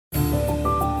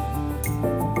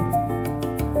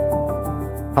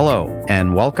Hello,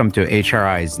 and welcome to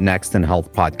HRI's Next in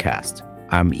Health podcast.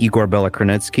 I'm Igor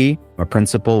Belokranitsky, a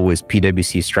principal with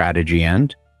PwC Strategy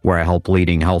End, where I help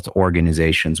leading health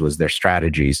organizations with their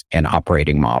strategies and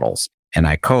operating models. And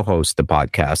I co-host the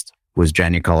podcast with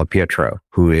Jenny Colapietro,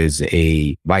 who is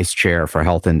a vice chair for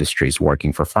health industries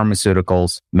working for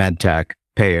pharmaceuticals, medtech,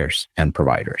 payers, and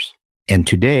providers. And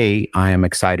today, I am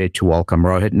excited to welcome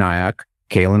Rohit Nayak,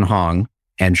 Kailan Hong,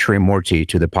 and Sri Murthy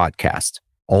to the podcast.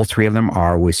 All three of them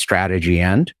are with Strategy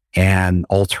End, and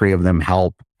all three of them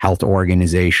help health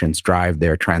organizations drive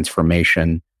their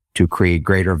transformation to create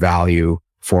greater value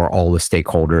for all the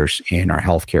stakeholders in our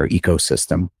healthcare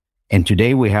ecosystem. And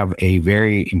today we have a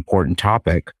very important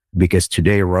topic because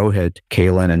today Rohit,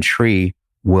 Kailan, and Sri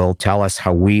will tell us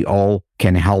how we all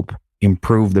can help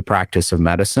improve the practice of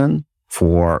medicine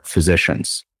for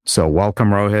physicians. So welcome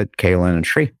Rohit, Kailan, and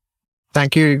Sri.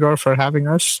 Thank you, Igor, for having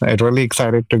us. I'm really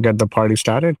excited to get the party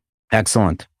started.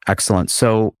 Excellent.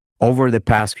 So over the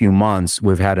past few months,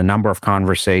 we've had a number of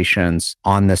conversations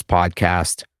on this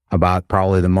podcast about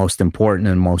probably the most important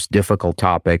and most difficult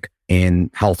topic in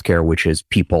healthcare, which is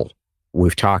people.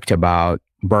 We've talked about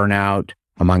burnout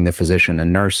among the physician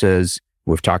and nurses.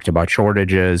 We've talked about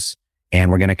shortages, and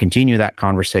we're going to continue that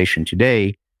conversation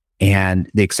today.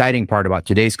 And the exciting part about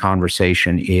today's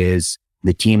conversation is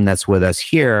the team that's with us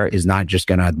here is not just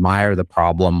going to admire the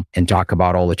problem and talk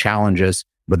about all the challenges,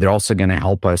 but they're also going to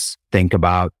help us think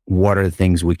about what are the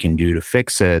things we can do to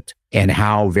fix it and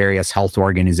how various health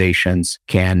organizations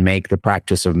can make the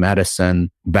practice of medicine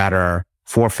better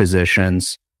for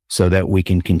physicians so that we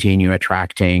can continue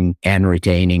attracting and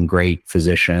retaining great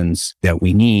physicians that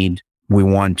we need. We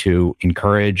want to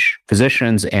encourage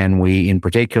physicians, and we in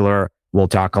particular we'll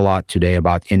talk a lot today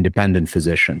about independent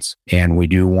physicians, and we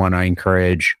do want to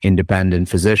encourage independent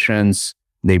physicians.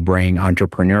 They bring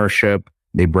entrepreneurship,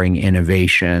 they bring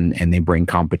innovation, and they bring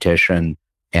competition,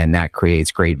 and that creates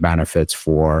great benefits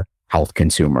for health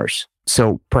consumers.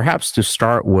 So perhaps to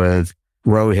start with,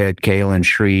 Rohit, Kailan,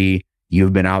 Sri,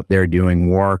 you've been out there doing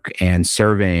work and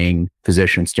surveying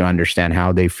physicians to understand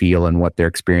how they feel and what their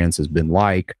experience has been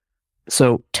like.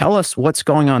 So tell us what's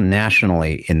going on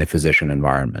nationally in the physician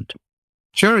environment.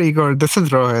 Sure, Igor. This is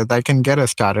Rohit. I can get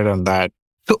us started on that.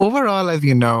 So overall, as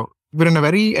you know, we're in a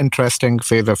very interesting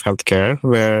phase of healthcare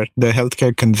where the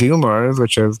healthcare consumers,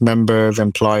 which is members,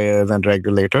 employers, and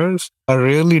regulators, are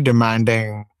really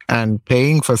demanding and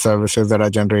paying for services that are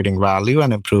generating value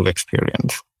and improve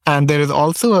experience. And there is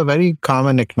also a very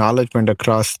common acknowledgement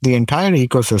across the entire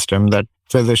ecosystem that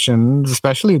physicians,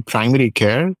 especially primary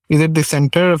care, is at the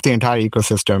center of the entire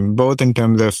ecosystem, both in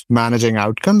terms of managing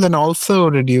outcomes and also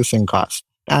reducing costs.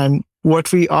 And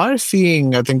what we are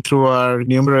seeing, I think, through our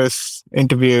numerous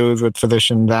interviews with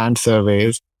physicians and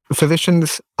surveys,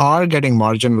 physicians are getting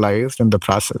marginalized in the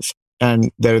process.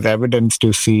 And there is evidence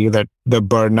to see that the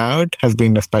burnout has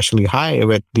been especially high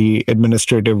with the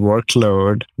administrative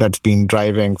workload that's been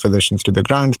driving physicians to the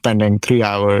ground, spending 3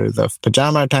 hours of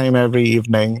pajama time every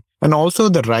evening, and also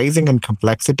the rising in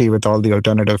complexity with all the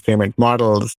alternative payment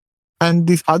models. And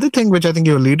this other thing, which I think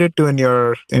you alluded to in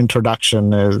your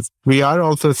introduction, is we are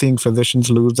also seeing physicians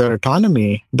lose their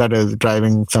autonomy that is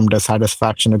driving some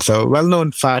dissatisfaction. It's a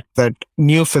well-known fact that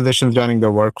new physicians joining the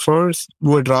workforce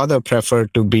would rather prefer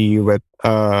to be with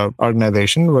an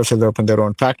organization versus open their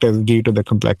own practice due to the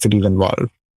complexities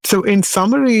involved. So in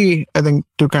summary, I think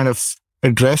to kind of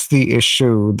address the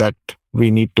issue that we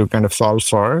need to kind of solve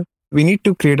for, we need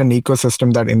to create an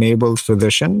ecosystem that enables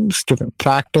physicians to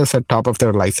practice at top of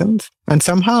their license and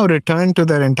somehow return to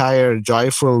their entire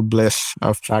joyful bliss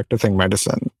of practicing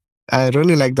medicine. I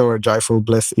really like the word joyful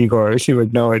bliss, Igor. You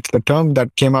would know it's the term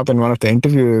that came up in one of the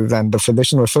interviews, and the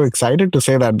physician was so excited to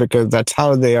say that because that's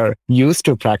how they are used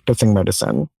to practicing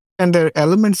medicine. And there are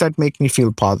elements that make me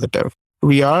feel positive.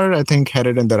 We are, I think,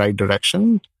 headed in the right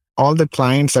direction. All the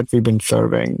clients that we've been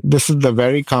serving, this is the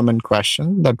very common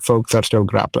question that folks are still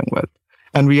grappling with.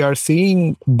 And we are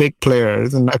seeing big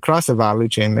players and across the value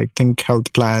chain, like think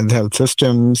health plans, health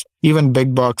systems, even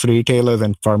big box retailers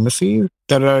and pharmacies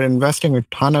that are investing a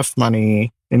ton of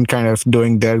money in kind of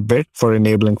doing their bit for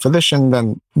enabling physicians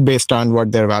and based on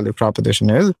what their value proposition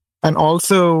is. And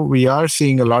also, we are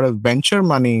seeing a lot of venture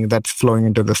money that's flowing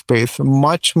into the space,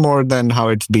 much more than how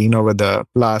it's been over the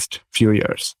last few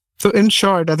years. So in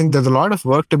short, I think there's a lot of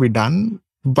work to be done,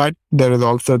 but there is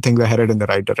also things that are headed in the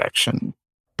right direction.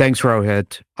 Thanks,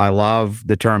 Rohit. I love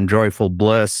the term joyful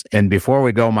bliss. And before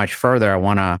we go much further, I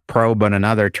want to probe on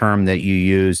another term that you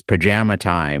use, pajama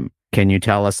time. Can you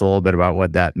tell us a little bit about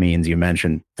what that means? You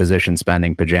mentioned physicians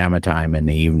spending pajama time in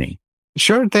the evening.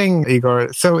 Sure thing,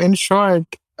 Igor. So in short,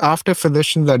 after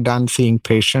physicians are done seeing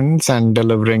patients and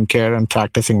delivering care and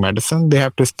practicing medicine, they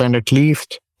have to spend at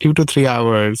least 2 to 3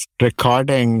 hours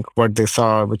recording what they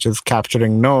saw, which is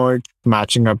capturing notes,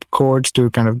 matching up codes to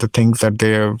kind of the things that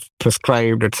they have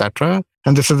prescribed, etc.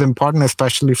 And this is important,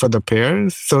 especially for the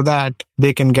payers, so that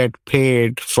they can get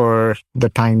paid for the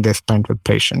time they spent with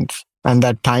patients. And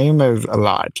that time is a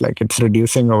lot, like it's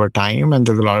reducing over time. And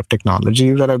there's a lot of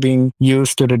technologies that are being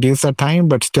used to reduce that time,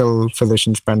 but still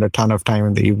physicians spend a ton of time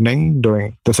in the evening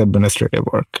doing this administrative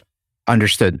work.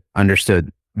 Understood.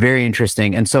 Very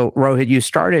interesting. And so, Rohit, you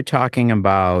started talking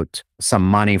about some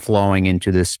money flowing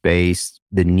into this space,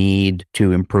 the need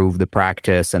to improve the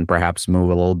practice and perhaps move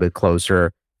a little bit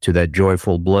closer to that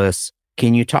joyful bliss.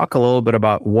 Can you talk a little bit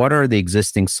about what are the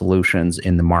existing solutions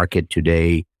in the market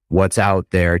today? What's out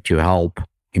there to help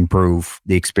improve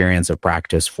the experience of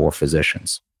practice for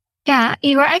physicians? Yeah,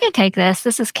 Igor, I can take this.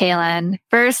 This is Kaylin.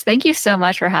 First, thank you so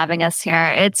much for having us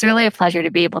here. It's really a pleasure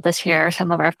to be able to share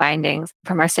some of our findings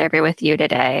from our survey with you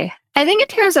today. I think in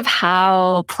terms of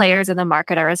how players in the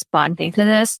market are responding to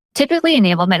this, typically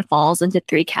enablement falls into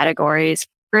 3 categories.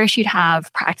 First, you'd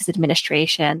have practice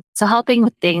administration. So helping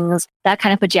with things, that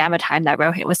kind of pajama time that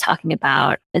Rohit was talking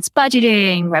about. It's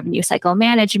budgeting, revenue cycle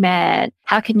management.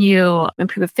 How can you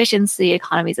improve efficiency,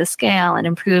 economies of scale, and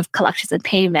improve collections and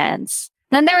payments?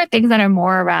 Then there are things that are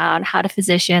more around how do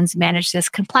physicians manage this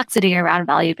complexity around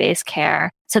value-based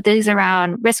care. So these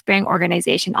around risk-bearing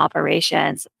organization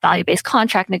operations, value-based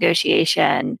contract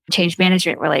negotiation, change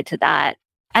management related to that.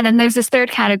 And then there's this third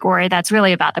category that's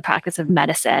really about the practice of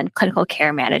medicine, clinical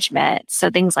care management. So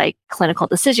things like clinical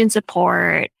decision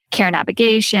support, care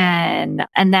navigation,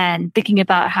 and then thinking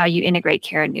about how you integrate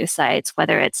care in new sites,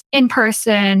 whether it's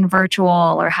in-person,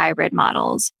 virtual, or hybrid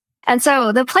models. And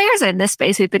so the players in this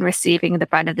space who've been receiving the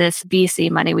brunt of this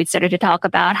VC money we started to talk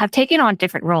about have taken on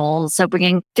different roles. So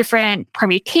bringing different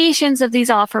permutations of these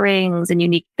offerings and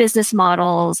unique business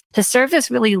models to serve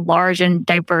this really large and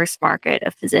diverse market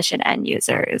of physician end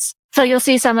users. So you'll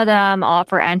see some of them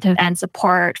offer end-to-end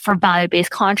support for value-based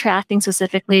contracting,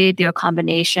 specifically do a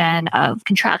combination of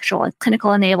contractual and clinical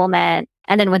enablement.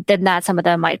 And then within that, some of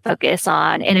them might focus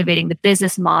on innovating the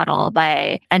business model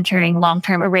by entering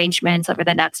long-term arrangements over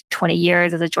the next 20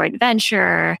 years as a joint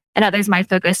venture. And others might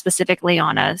focus specifically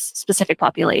on a specific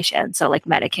population, so like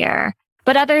Medicare.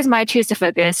 But others might choose to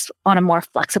focus on a more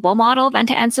flexible model of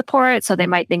end-to-end support. So they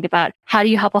might think about how do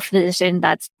you help a physician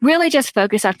that's really just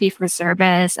focused on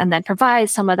fee-for-service and then provide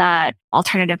some of that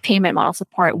alternative payment model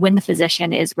support when the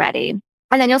physician is ready.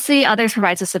 And then you'll see others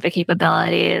provide specific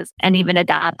capabilities and even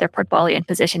adapt their portfolio and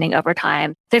positioning over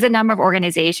time. There's a number of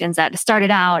organizations that started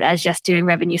out as just doing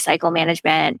revenue cycle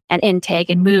management and intake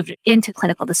and moved into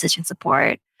clinical decision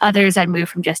support. Others that moved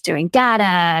from just doing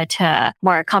data to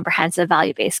more comprehensive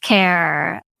value-based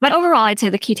care. But overall, I'd say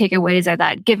the key takeaways are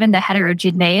that given the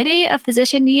heterogeneity of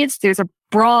physician needs, there's a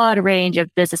broad range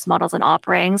of business models and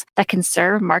offerings that can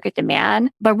serve market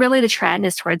demand. But really the trend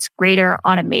is towards greater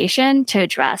automation to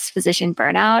address physician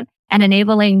burnout and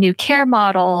enabling new care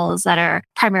models that are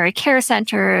primary care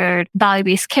centered,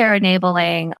 value-based care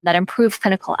enabling that improve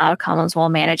clinical outcomes while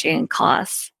managing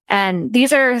costs. And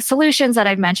these are solutions that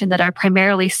I've mentioned that are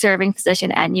primarily serving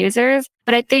physician end users.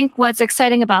 But I think what's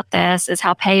exciting about this is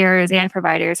how payers and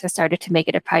providers have started to make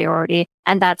it a priority.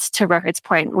 And that's to Rohit's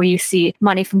point, where you see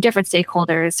money from different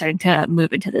stakeholders starting to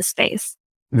move into this space.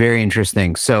 Very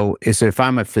interesting. So if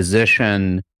I'm a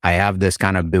physician, I have this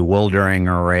kind of bewildering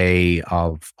array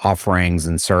of offerings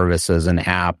and services and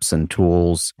apps and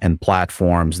tools and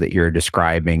platforms that you're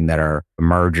describing that are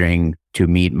emerging to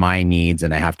meet my needs.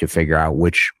 And I have to figure out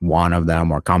which one of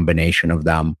them or combination of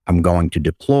them I'm going to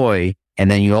deploy. And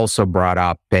then you also brought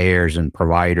up payers and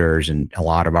providers, and a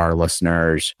lot of our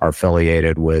listeners are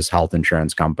affiliated with health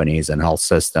insurance companies and health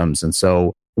systems. And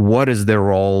so what is their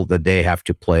role that they have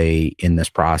to play in this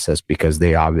process? Because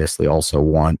they obviously also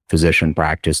want physician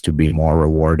practice to be more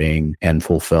rewarding and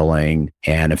fulfilling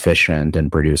and efficient and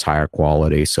produce higher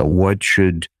quality. So what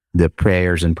should the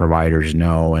payers and providers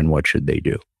know, and what should they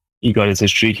do? Igor, it's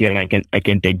Sri here, and I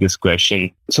can take this question.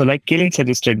 So like Kaylin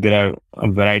suggested, there are a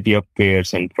variety of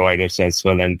payers and providers as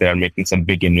well, and they are making some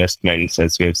big investments,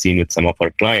 as we have seen with some of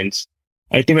our clients.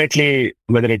 Ultimately,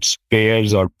 whether it's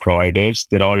payers or providers,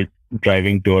 they're all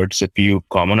driving towards a few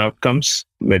common outcomes,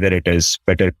 whether it is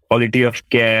better quality of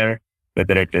care,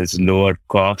 whether it is lower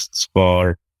costs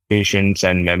for patients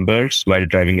and members while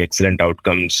driving excellent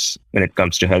outcomes when it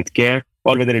comes to healthcare,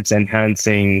 or whether it's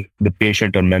enhancing the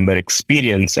patient or member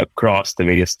experience across the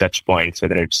various touch points,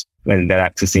 whether it's when they're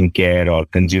accessing care or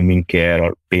consuming care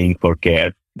or paying for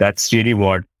care. That's really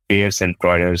what payers and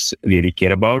providers really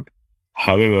care about.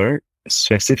 However,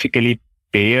 specifically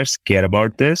payers care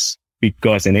about this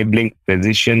because enabling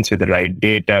physicians with the right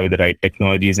data, with the right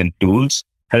technologies and tools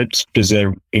helps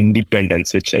preserve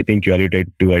independence, which I think you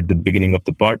alluded to at the beginning of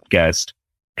the podcast.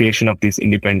 Creation of these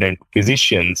independent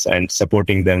physicians and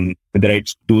supporting them with the right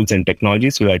tools and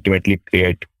technologies will ultimately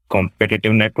create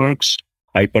competitive networks,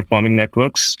 high-performing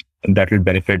networks that will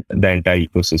benefit the entire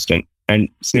ecosystem. And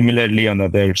similarly, on the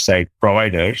other side,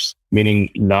 providers, meaning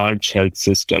large health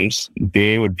systems,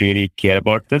 they would really care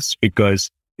about this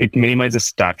because it minimizes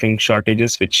staffing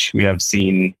shortages, which we have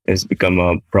seen has become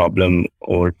a problem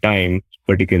over time,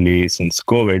 particularly since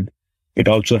COVID. It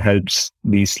also helps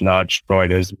these large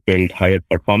providers build higher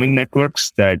performing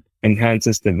networks that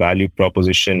enhances the value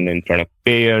proposition in front of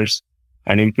payers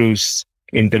and improves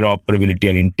interoperability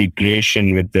and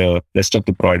integration with the rest of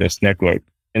the providers' network.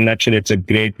 In nutshell, it's a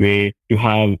great way to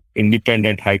have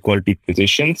independent, high-quality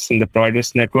physicians in the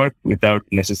providers' network without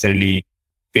necessarily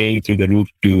paying through the roof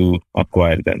to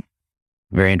acquire them.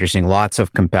 Very interesting. Lots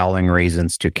of compelling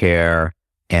reasons to care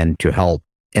and to help.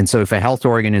 And so if a health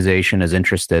organization is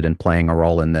interested in playing a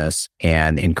role in this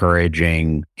and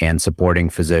encouraging and supporting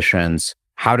physicians,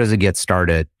 how does it get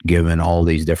started given all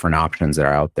these different options that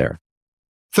are out there?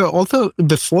 So also,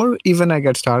 before even I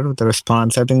get started with the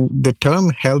response, I think the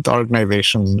term health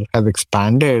organization has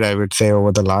expanded, I would say,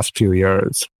 over the last few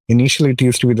years. Initially, it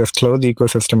used to be this closed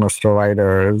ecosystem of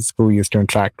providers who used to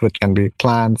interact with can be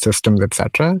plans, systems,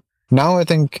 etc. Now, I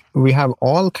think we have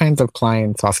all kinds of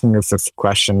clients asking us this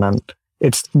question, and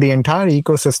it's the entire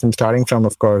ecosystem, starting from,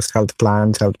 of course, health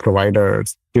plans, health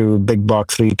providers, to big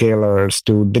box retailers,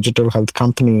 to digital health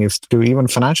companies, to even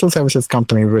financial services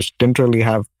companies, which didn't really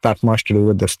have that much to do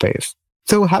with this space.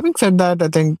 So having said that, I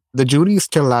think the jury is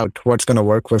still out what's going to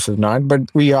work versus not, but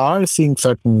we are seeing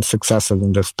certain successes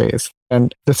in this space.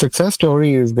 And the success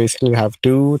stories basically have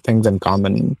two things in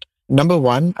common. Number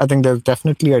one, I think there's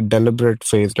definitely a deliberate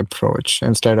phased approach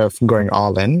instead of going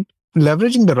all in.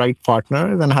 Leveraging the right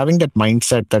partners and having that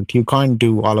mindset that you can't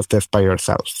do all of this by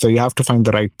yourself. So you have to find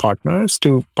the right partners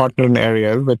to partner in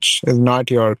areas which is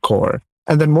not your core.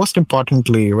 And then most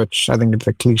importantly, which I think it's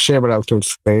a cliche, but I'll still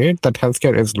say it, that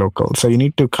healthcare is local. So you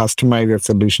need to customize your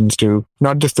solutions to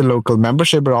not just the local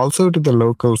membership, but also to the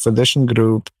local physician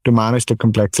group to manage the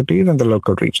complexities in the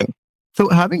local region. So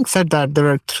having said that, there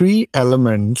are three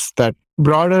elements that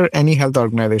broader any health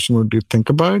organization would think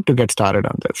about to get started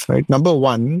on this, right? Number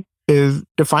one is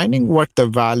defining what the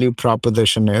value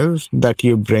proposition is that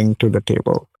you bring to the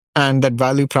table. And that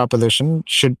value proposition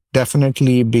should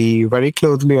definitely be very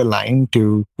closely aligned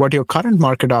to what your current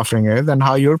market offering is and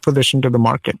how you're positioned to the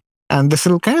market. And this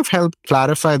will kind of help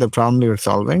clarify the problem you're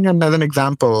solving. And as an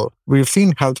example, we've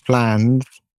seen health plans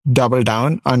double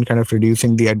down on kind of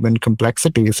reducing the admin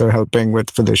complexity, so helping with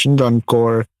physicians on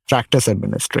core practice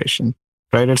administration.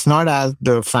 Right? It's not as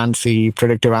the fancy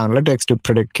predictive analytics to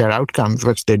predict care outcomes,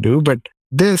 which they do, but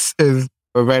this is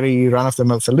a very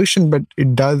run-of-the-mill solution, but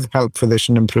it does help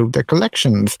physicians improve their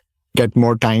collections, get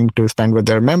more time to spend with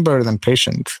their members and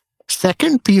patients.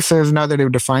 Second piece is, now that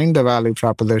you've defined the value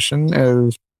proposition,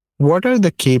 is what are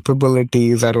the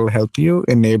capabilities that will help you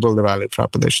enable the value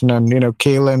proposition? And,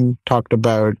 Kaelan talked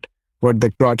about what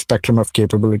the broad spectrum of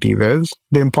capabilities is.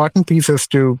 The important piece is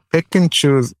to pick and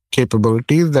choose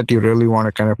capabilities that you really want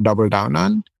to kind of double down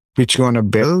on, which you want to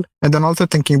build, and then also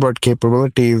thinking about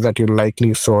capabilities that you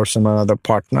likely source from another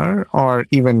partner or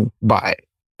even buy.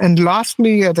 And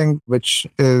lastly, I think, which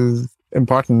is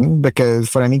important because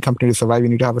for any company to survive, you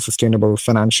need to have a sustainable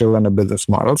financial and a business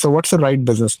model. So what's the right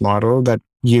business model that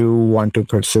you want to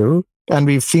pursue? And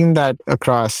we've seen that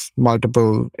across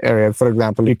multiple areas. For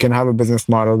example, you can have a business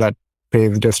model that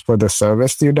pays just for the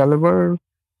service you deliver,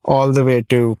 all the way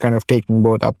to kind of taking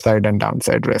both upside and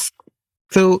downside risk.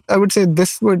 So I would say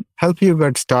this would help you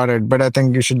get started, but I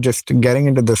think you should just getting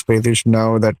into the space, you should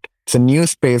know that it's a new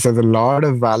space. There's a lot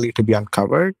of value to be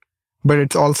uncovered, but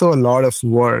it's also a lot of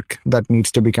work that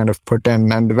needs to be kind of put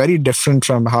in and very different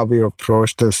from how we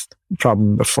approached this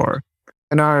problem before.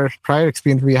 In our prior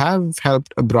experience, we have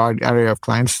helped a broad area of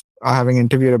clients, having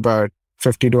interviewed about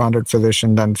 50 to 100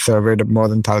 physicians and surveyed more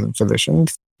than 1,000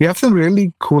 physicians. We have some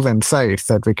really cool insights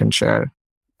that we can share.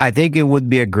 I think it would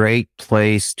be a great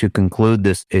place to conclude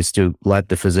this is to let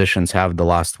the physicians have the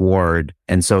last word.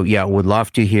 And so, would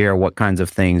love to hear what kinds of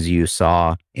things you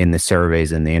saw in the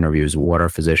surveys and the interviews. What are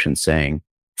physicians saying?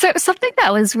 So something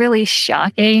that was really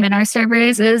shocking in our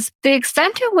surveys is the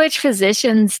extent to which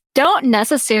physicians don't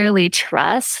necessarily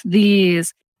trust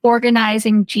these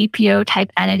organizing GPO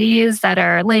type entities that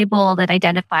are labeled and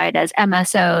identified as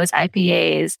MSOs,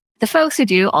 IPAs, the folks who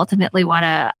do ultimately want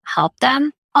to help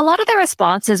them. a lot of the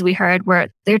responses we heard were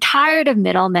they're tired of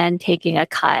middlemen taking a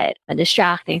cut and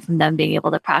distracting from them being able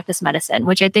to practice medicine,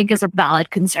 which I think is a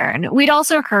valid concern. We'd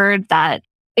also heard that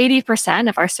 80%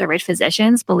 of our surveyed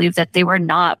physicians believe that they were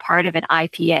not part of an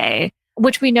IPA,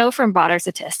 which we know from broader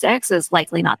statistics is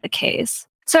likely not the case.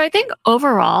 So I think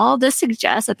overall, this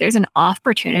suggests that there's an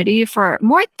opportunity for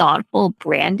more thoughtful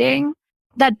branding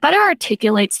that better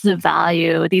articulates the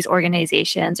value these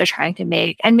organizations are trying to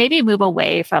make and maybe move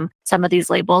away from some of these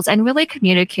labels and really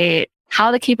communicate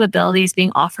how the capabilities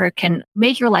being offered can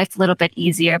make your life a little bit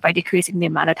easier by decreasing the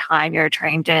amount of time you're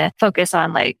trying to focus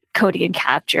on like coding and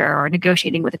capture or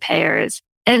negotiating with the payers,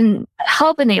 and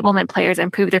help enablement players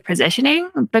improve their positioning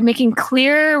by making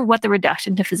clear what the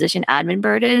reduction to physician admin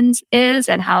burdens is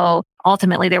and how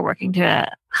ultimately they're working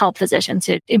to help physicians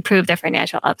to improve their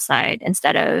financial upside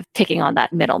instead of taking on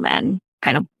that middleman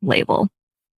kind of label.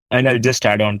 And I'll just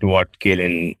add on to what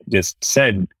Kaylin just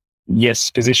said. Yes,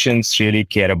 physicians really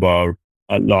care about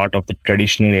a lot of the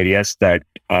traditional areas that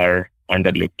are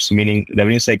underlooked, meaning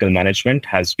revenue cycle management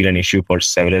has been an issue for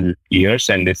several years,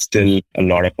 and there's still a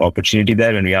lot of opportunity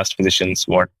there. When we asked physicians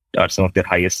what are some of their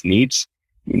highest needs,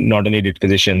 not only did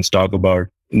physicians talk about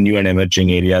new and emerging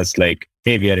areas like,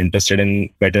 hey, we are interested in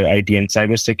better IT and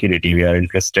cybersecurity, we are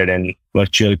interested in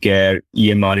virtual care,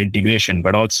 EMR integration,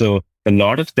 but also a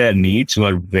lot of their needs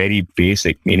were very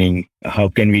basic, meaning how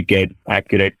can we get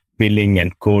accurate billing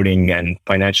and coding and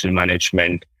financial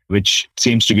management, which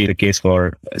seems to be the case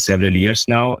for several years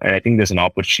now. And I think there's an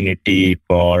opportunity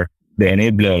for the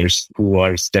enablers who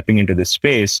are stepping into this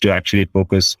space to actually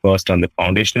focus first on the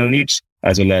foundational needs,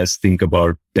 as well as think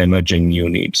about the emerging new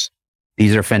needs.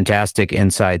 These are fantastic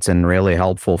insights and really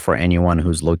helpful for anyone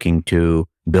who's looking to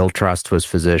build trust with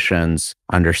physicians,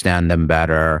 understand them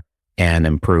better, and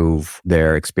improve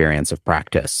their experience of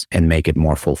practice and make it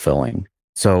more fulfilling.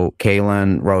 So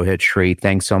Kaylin, Rohit, Sri,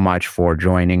 thanks so much for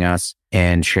joining us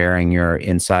and sharing your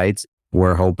insights.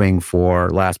 We're hoping for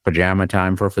less pajama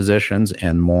time for physicians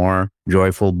and more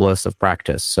joyful bliss of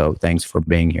practice. So thanks for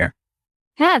being here.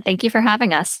 Yeah, thank you for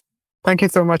having us. Thank you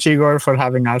so much, Igor, for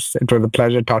having us. It was a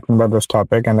pleasure talking about this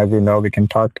topic. And as you know, we can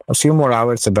talk a few more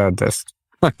hours about this.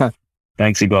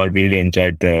 Thanks, Igor. Really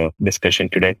enjoyed the discussion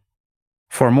today.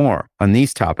 For more on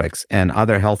these topics and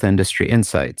other health industry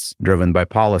insights driven by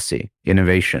policy,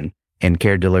 innovation, and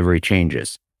care delivery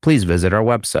changes, please visit our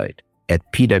website at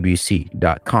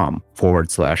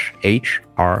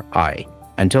pwc.com/HRI.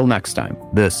 Until next time,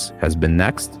 this has been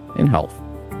Next in Health.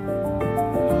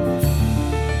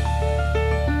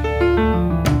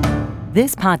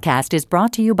 This podcast is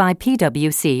brought to you by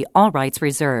PwC, all rights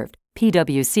reserved.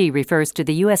 PwC refers to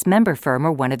the U.S. member firm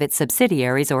or one of its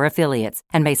subsidiaries or affiliates,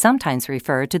 and may sometimes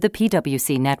refer to the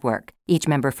PwC network. Each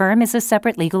member firm is a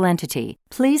separate legal entity.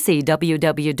 Please see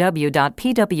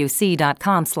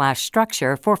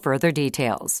www.pwc.com/structure for further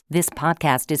details. This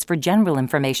podcast is for general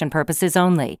information purposes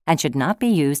only and should not be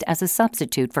used as a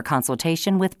substitute for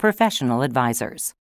consultation with professional advisors.